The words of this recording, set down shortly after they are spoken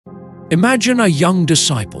Imagine a young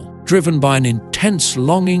disciple, driven by an intense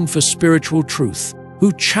longing for spiritual truth,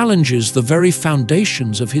 who challenges the very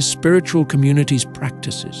foundations of his spiritual community's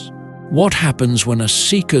practices. What happens when a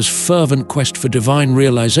seeker's fervent quest for divine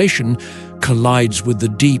realization collides with the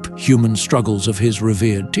deep human struggles of his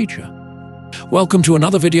revered teacher? Welcome to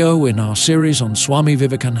another video in our series on Swami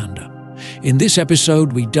Vivekananda. In this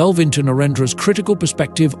episode, we delve into Narendra's critical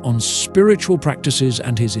perspective on spiritual practices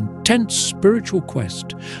and his intense spiritual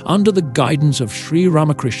quest under the guidance of Sri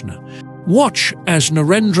Ramakrishna. Watch as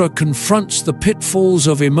Narendra confronts the pitfalls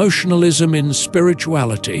of emotionalism in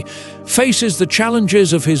spirituality, faces the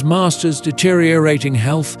challenges of his master's deteriorating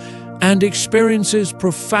health, and experiences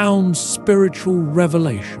profound spiritual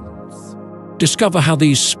revelations. Discover how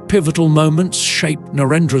these pivotal moments shape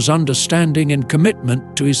Narendra's understanding and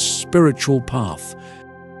commitment to his spiritual path.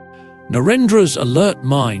 Narendra's alert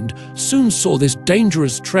mind soon saw this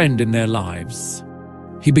dangerous trend in their lives.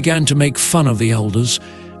 He began to make fun of the elders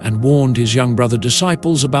and warned his young brother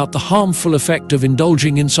disciples about the harmful effect of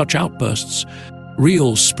indulging in such outbursts.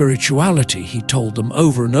 Real spirituality, he told them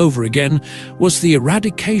over and over again, was the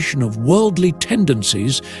eradication of worldly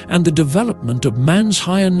tendencies and the development of man's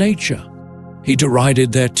higher nature. He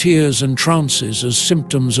derided their tears and trances as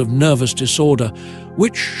symptoms of nervous disorder,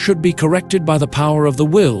 which should be corrected by the power of the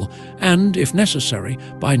will and, if necessary,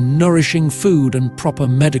 by nourishing food and proper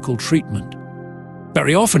medical treatment.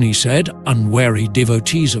 Very often, he said, unwary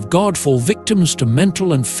devotees of God fall victims to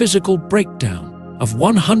mental and physical breakdown. Of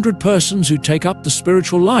 100 persons who take up the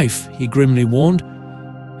spiritual life, he grimly warned,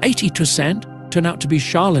 80% turn out to be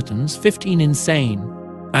charlatans, 15 insane,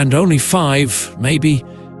 and only 5, maybe,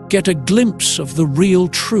 get a glimpse of the real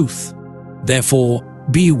truth. Therefore,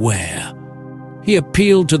 beware. He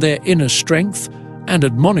appealed to their inner strength and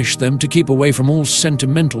admonished them to keep away from all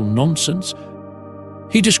sentimental nonsense.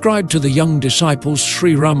 He described to the young disciples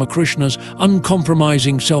Sri Ramakrishna's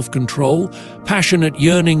uncompromising self-control, passionate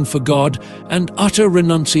yearning for God, and utter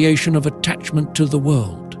renunciation of attachment to the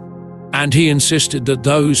world. And he insisted that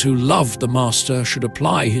those who loved the Master should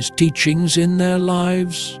apply his teachings in their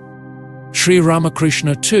lives. Sri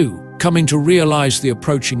Ramakrishna, too, coming to realize the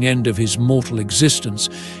approaching end of his mortal existence,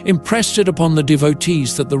 impressed it upon the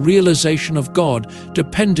devotees that the realization of God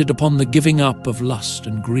depended upon the giving up of lust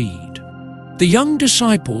and greed. The young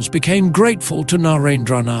disciples became grateful to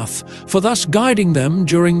Narendranath for thus guiding them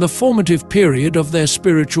during the formative period of their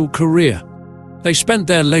spiritual career. They spent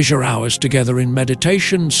their leisure hours together in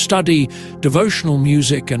meditation, study, devotional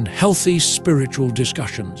music, and healthy spiritual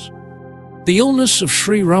discussions. The illness of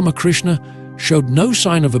Sri Ramakrishna showed no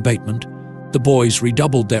sign of abatement. The boys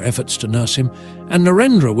redoubled their efforts to nurse him, and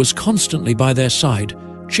Narendra was constantly by their side,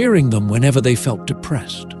 cheering them whenever they felt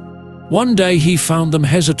depressed. One day he found them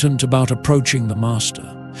hesitant about approaching the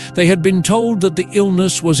Master. They had been told that the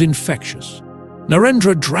illness was infectious.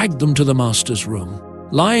 Narendra dragged them to the Master's room.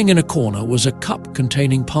 Lying in a corner was a cup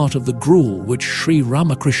containing part of the gruel which Sri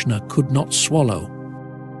Ramakrishna could not swallow.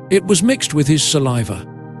 It was mixed with his saliva.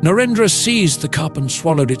 Narendra seized the cup and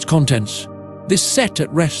swallowed its contents. This set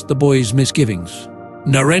at rest the boy's misgivings.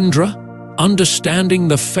 Narendra, understanding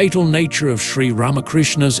the fatal nature of Sri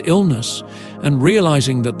Ramakrishna's illness and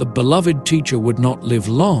realizing that the beloved teacher would not live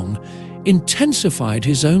long, intensified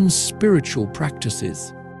his own spiritual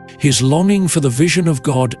practices. His longing for the vision of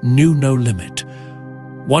God knew no limit.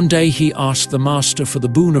 One day he asked the Master for the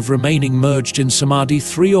boon of remaining merged in samadhi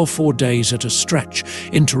 3 or 4 days at a stretch,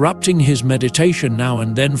 interrupting his meditation now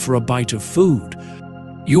and then for a bite of food.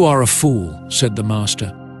 "You are a fool," said the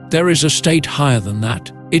Master. "There is a state higher than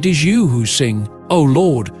that. It is you who sing, 'O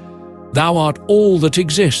Lord, thou art all that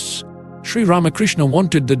exists.'" Sri Ramakrishna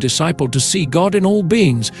wanted the disciple to see God in all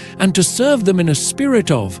beings and to serve them in a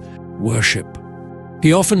spirit of worship.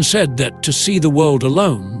 He often said that to see the world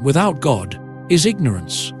alone, without God, is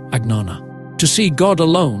ignorance, ajnana. To see God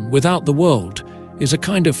alone, without the world, is a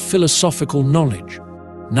kind of philosophical knowledge,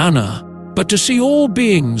 jnana. But to see all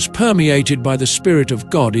beings permeated by the Spirit of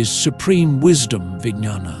God is supreme wisdom,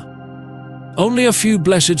 vijnana. Only a few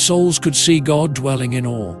blessed souls could see God dwelling in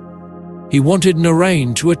all. He wanted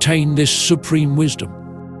Naren to attain this supreme wisdom.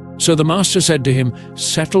 So the Master said to him,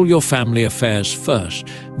 "Settle your family affairs first,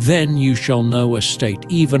 then you shall know a state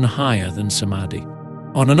even higher than samadhi."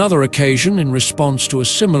 On another occasion, in response to a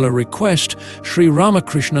similar request, Sri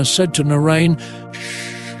Ramakrishna said to Naren,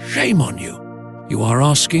 "Shame on you. You are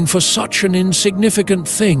asking for such an insignificant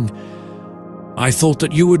thing. I thought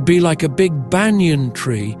that you would be like a big banyan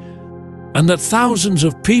tree, and that thousands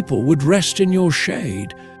of people would rest in your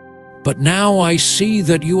shade. But now I see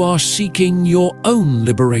that you are seeking your own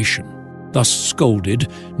liberation." Thus scolded,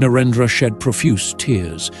 Narendra shed profuse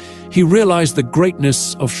tears. he realized the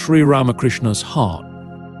greatness of Sri Ramakrishna's heart.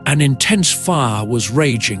 An intense fire was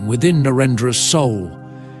raging within Narendra's soul.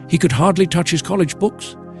 He could hardly touch his college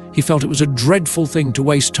books. He felt it was a dreadful thing to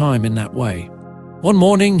waste time in that way. One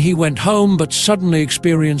morning he went home but suddenly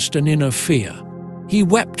experienced an inner fear. He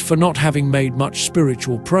wept for not having made much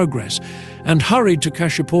spiritual progress and hurried to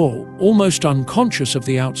Kashipur, almost unconscious of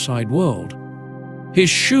the outside world. His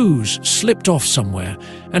shoes slipped off somewhere,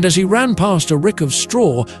 and as he ran past a rick of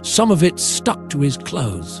straw, some of it stuck to his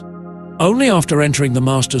clothes. Only after entering the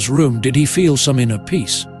master's room did he feel some inner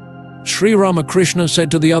peace. Sri Ramakrishna said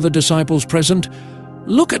to the other disciples present,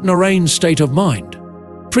 "Look at Narain's state of mind.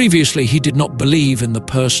 Previously he did not believe in the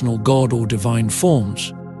personal God or divine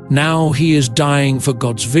forms. Now he is dying for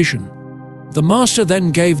God's vision." The master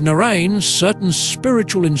then gave Narain certain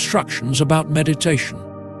spiritual instructions about meditation.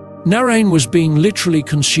 Narain was being literally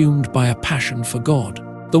consumed by a passion for God.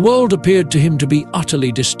 The world appeared to him to be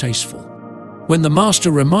utterly distasteful. When the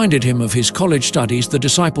master reminded him of his college studies, the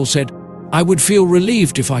disciple said, "I would feel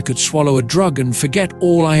relieved if I could swallow a drug and forget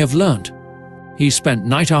all I have learnt." He spent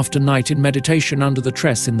night after night in meditation under the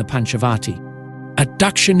tress in the Panchavati. At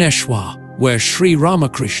Dakshineshwar, where Sri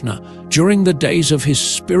Ramakrishna, during the days of his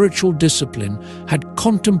spiritual discipline, had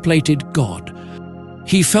contemplated God,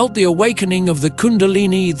 he felt the awakening of the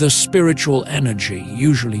Kundalini, the spiritual energy,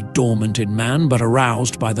 usually dormant in man but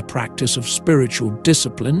aroused by the practice of spiritual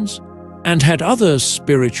disciplines, and had other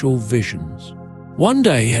spiritual visions. One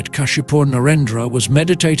day at Kashipur, Narendra was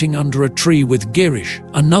meditating under a tree with Girish,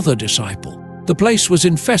 another disciple. The place was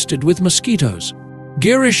infested with mosquitoes.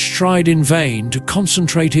 Girish tried in vain to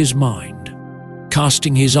concentrate his mind.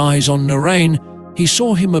 Casting his eyes on Narain, he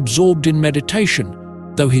saw him absorbed in meditation,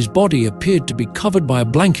 though his body appeared to be covered by a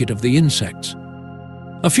blanket of the insects.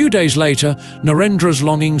 A few days later, Narendra's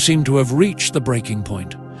longing seemed to have reached the breaking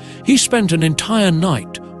point. He spent an entire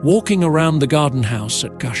night walking around the garden house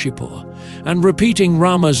at Kashipur and repeating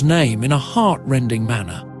Rama's name in a heart-rending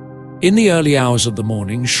manner. In the early hours of the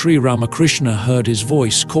morning, Sri Ramakrishna heard his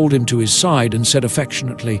voice, called him to his side and said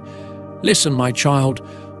affectionately, "Listen, my child,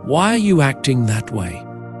 why are you acting that way?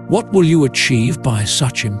 What will you achieve by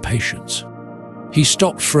such impatience?" He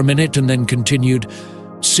stopped for a minute and then continued,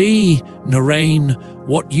 "See, Narain,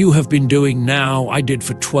 what you have been doing now, I did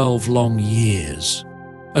for 12 long years.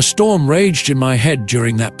 A storm raged in my head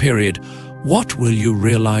during that period. What will you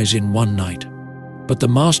realize in one night?" But the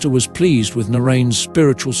master was pleased with Narain's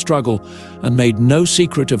spiritual struggle and made no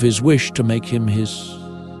secret of his wish to make him his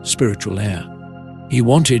spiritual heir. He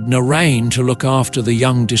wanted Narain to look after the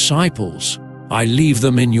young disciples. "I leave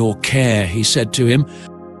them in your care," he said to him.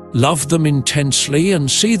 "Love them intensely and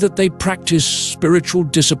see that they practice spiritual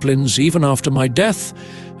disciplines even after my death,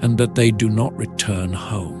 and that they do not return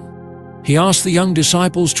home." He asked the young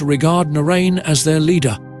disciples to regard Narain as their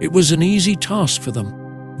leader. It was an easy task for them.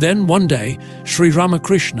 Then one day, Sri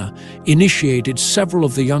Ramakrishna initiated several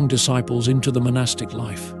of the young disciples into the monastic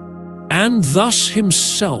life, and thus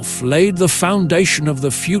himself laid the foundation of the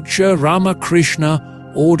future Ramakrishna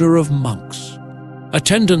order of monks.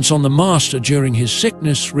 Attendance on the master during his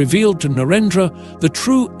sickness revealed to Narendra the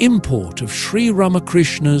true import of Sri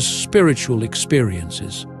Ramakrishna's spiritual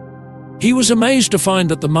experiences. He was amazed to find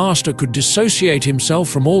that the master could dissociate himself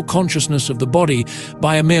from all consciousness of the body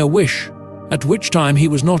by a mere wish, at which time he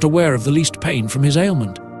was not aware of the least pain from his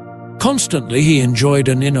ailment. Constantly he enjoyed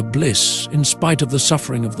an inner bliss in spite of the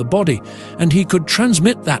suffering of the body, and he could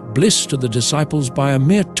transmit that bliss to the disciples by a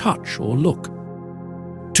mere touch or look.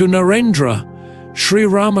 To Narendra, Sri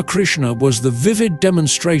Ramakrishna was the vivid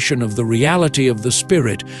demonstration of the reality of the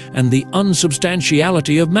spirit and the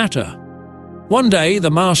unsubstantiality of matter. One day, the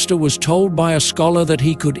master was told by a scholar that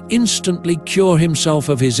he could instantly cure himself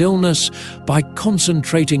of his illness by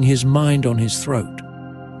concentrating his mind on his throat.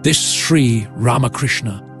 This Sri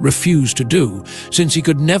Ramakrishna refused to do, since he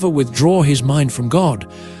could never withdraw his mind from God.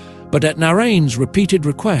 But at Narain's repeated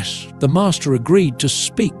request, the master agreed to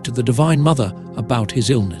speak to the Divine Mother about his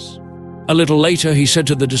illness. A little later, he said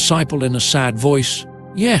to the disciple in a sad voice,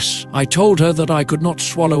 "Yes, I told her that I could not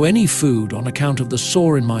swallow any food on account of the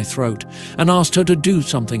sore in my throat, and asked her to do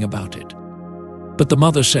something about it." But the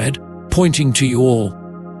mother said, pointing to you all,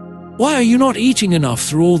 "Why are you not eating enough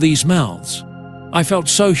through all these mouths?" I felt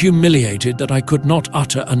so humiliated that I could not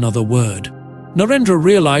utter another word. Narendra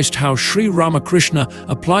realized how Sri Ramakrishna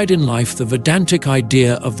applied in life the Vedantic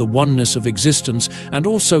idea of the oneness of existence, and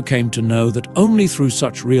also came to know that only through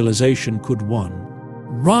such realization could one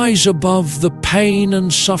rise above the pain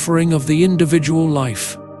and suffering of the individual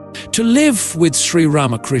life. To live with Sri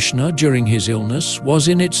Ramakrishna during his illness was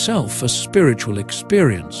in itself a spiritual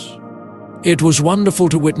experience. It was wonderful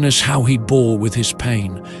to witness how he bore with his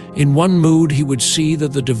pain. In one mood, he would see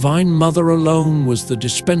that the Divine Mother alone was the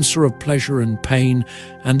dispenser of pleasure and pain,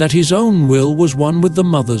 and that his own will was one with the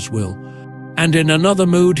Mother's will. And in another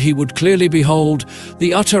mood, he would clearly behold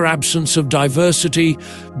the utter absence of diversity,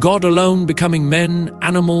 God alone becoming men,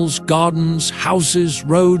 animals, gardens, houses,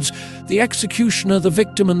 roads, the executioner, the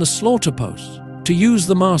victim, and the slaughter posts, to use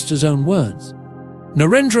the Master's own words.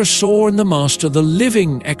 Narendra saw in the Master the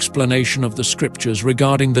living explanation of the scriptures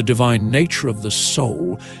regarding the divine nature of the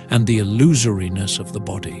soul and the illusoriness of the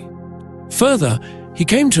body. Further, he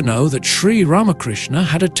came to know that Sri Ramakrishna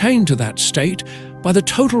had attained to that state by the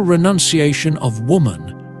total renunciation of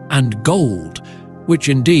woman and gold, which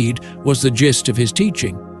indeed was the gist of his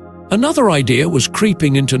teaching. Another idea was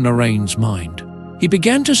creeping into Naren's mind. He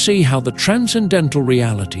began to see how the transcendental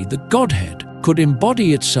reality, the Godhead, could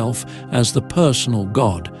embody itself as the personal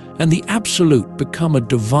God, and the Absolute become a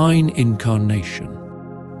divine incarnation.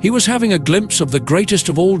 He was having a glimpse of the greatest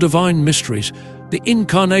of all divine mysteries, the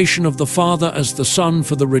incarnation of the Father as the Son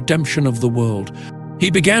for the redemption of the world. He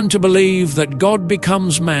began to believe that God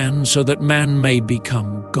becomes man so that man may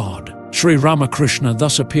become God. Sri Ramakrishna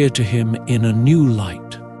thus appeared to him in a new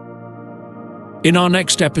light. In our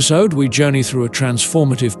next episode, we journey through a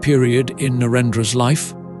transformative period in Narendra's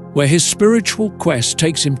life, where his spiritual quest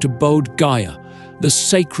takes him to Bodh Gaya, the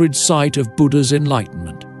sacred site of Buddha's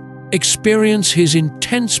enlightenment. Experience his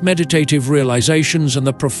intense meditative realizations and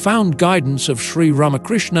the profound guidance of Sri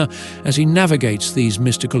Ramakrishna as he navigates these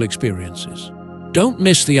mystical experiences. Don't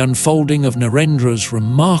miss the unfolding of Narendra's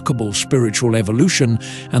remarkable spiritual evolution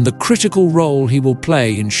and the critical role he will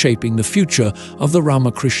play in shaping the future of the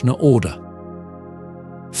Ramakrishna order.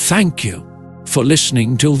 Thank you for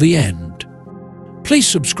listening till the end. Please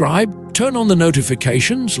subscribe, turn on the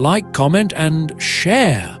notifications, like, comment, and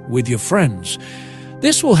share with your friends.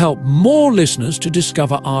 This will help more listeners to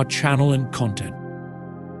discover our channel and content.